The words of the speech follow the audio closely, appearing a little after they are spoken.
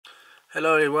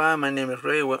Hello everyone, my name is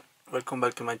Ray. Welcome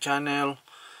back to my channel.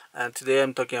 And today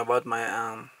I'm talking about my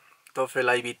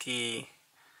TOEFL iBT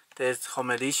test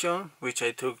home edition, which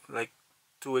I took like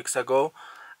 2 weeks ago,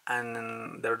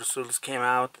 and the results came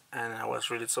out, and I was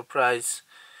really surprised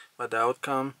by the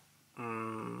outcome.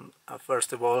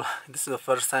 First of all, this is the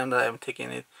first time that I'm taking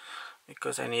it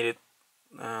because I needed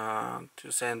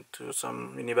to send to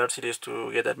some universities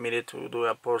to get admitted to do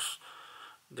a post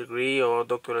degree or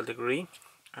doctoral degree,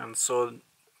 and so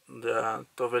the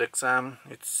TOEFL exam,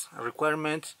 it's a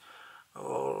requirement,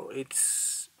 or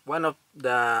it's one of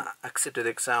the accepted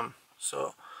exam,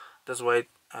 so that's why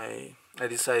I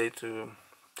decided to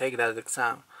take that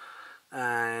exam.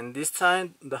 And this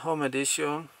time the home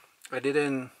edition, I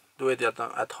didn't do it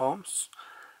at home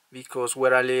because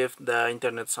where I live the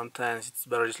internet sometimes it's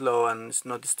very slow and it's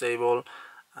not stable,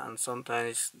 and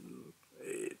sometimes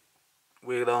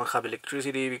we don't have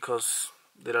electricity because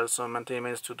there are some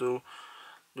maintenance to do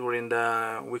during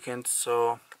the weekend.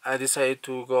 So I decided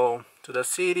to go to the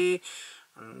city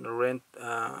and rent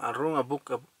a room, book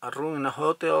a room in a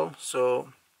hotel.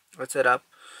 So I set up.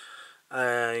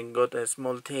 I got a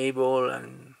small table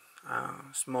and a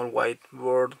small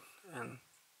whiteboard,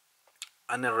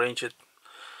 and arranged it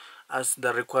as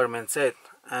the requirement said.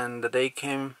 And the day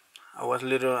came. I was a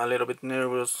little bit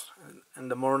nervous in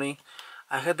the morning.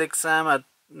 I had the exam at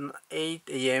 8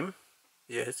 a.m.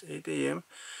 Yes, 8 a.m.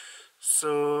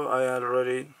 So I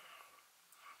already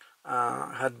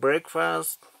had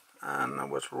breakfast and I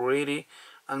was ready.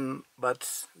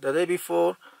 But the day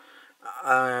before,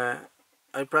 I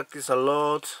practiced a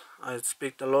lot. I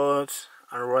speak a lot.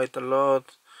 I write a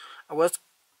lot. I was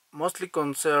mostly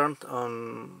concerned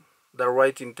on the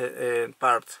writing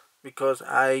part because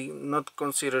I not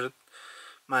considered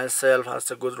myself as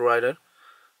a good writer.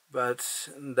 But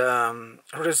the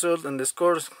result and the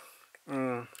scores,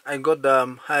 I got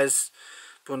the highest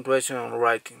punctuation on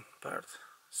writing part.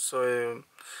 So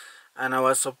and I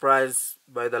was surprised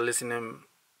by the listening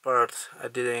part. I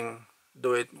didn't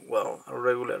do it well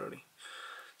regularly.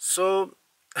 So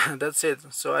that's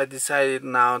it. So I decided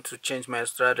now to change my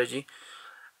strategy,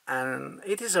 and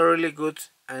it is a really good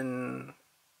and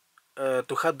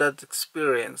to have that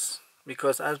experience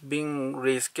because I've been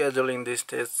rescheduling these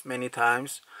tests many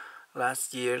times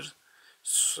last year,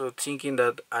 so thinking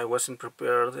that I wasn't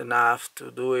prepared enough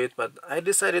to do it, but I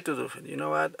decided to do it. You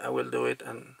know what, I will do it.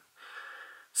 And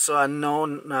so I know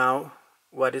now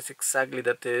what is exactly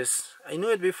the test. I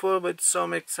knew it before with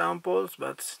some examples,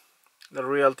 but the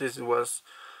reality was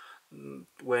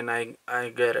when I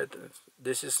get it.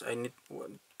 This is I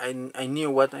knew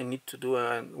what I need to do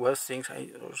and what things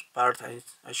or part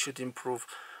I should improve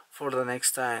for the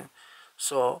next time.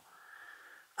 So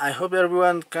I hope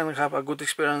everyone can have a good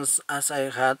experience as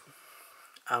I had,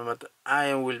 but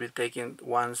I will be taking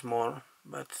once more.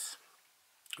 But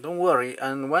don't worry.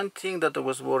 And one thing that I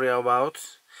was worried about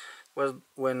was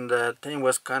when the time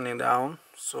was counting down,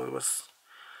 so it was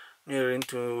nearing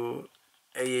to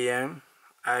 8 a.m.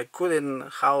 I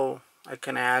couldn't, how I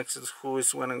can access who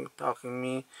is when talking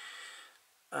me,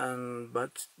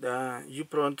 but the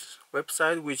UPront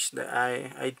website, which the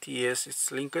ITS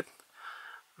is linked,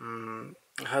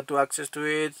 I had to access to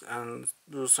it and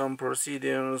do some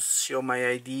procedures, show my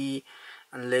ID,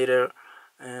 and later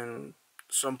and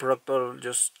some proctor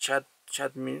just chat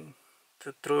me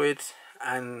through it,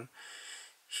 and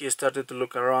he started to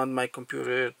look around my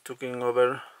computer, taking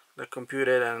over the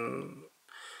computer and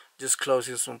just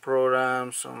closing some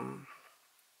programs,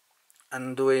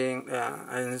 and doing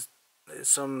and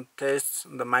some tests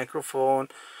on the microphone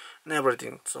and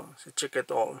everything. So he checked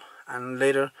it all, and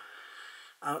later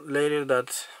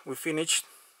that we finished,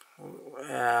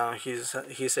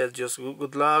 he said just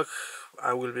good luck,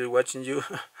 I will be watching you.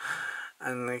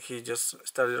 And he just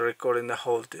started recording the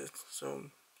whole test. So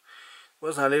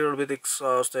was a little bit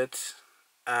exhausted,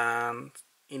 and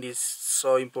it is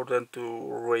so important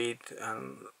to read,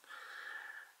 and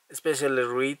especially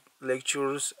read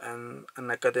lectures and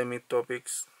academic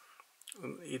topics.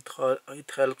 It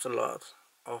helps a lot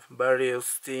of various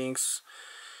things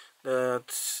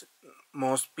that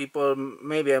most people,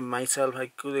 maybe myself, I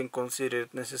couldn't consider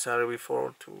it necessary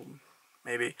before to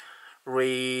maybe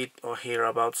read or hear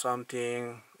about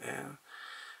something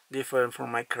different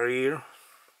from my career,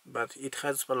 but it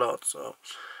helps a lot. So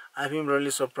I've been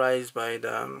really surprised by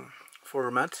the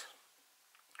format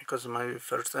because it's my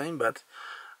first time, but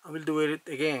I will do it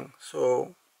again.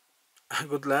 So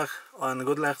good luck, and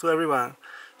good luck to everyone.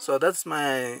 So that's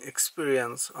my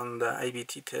experience on the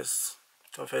iBT test,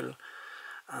 TOEFL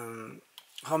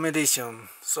home edition.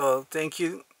 So thank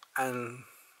you and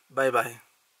bye bye.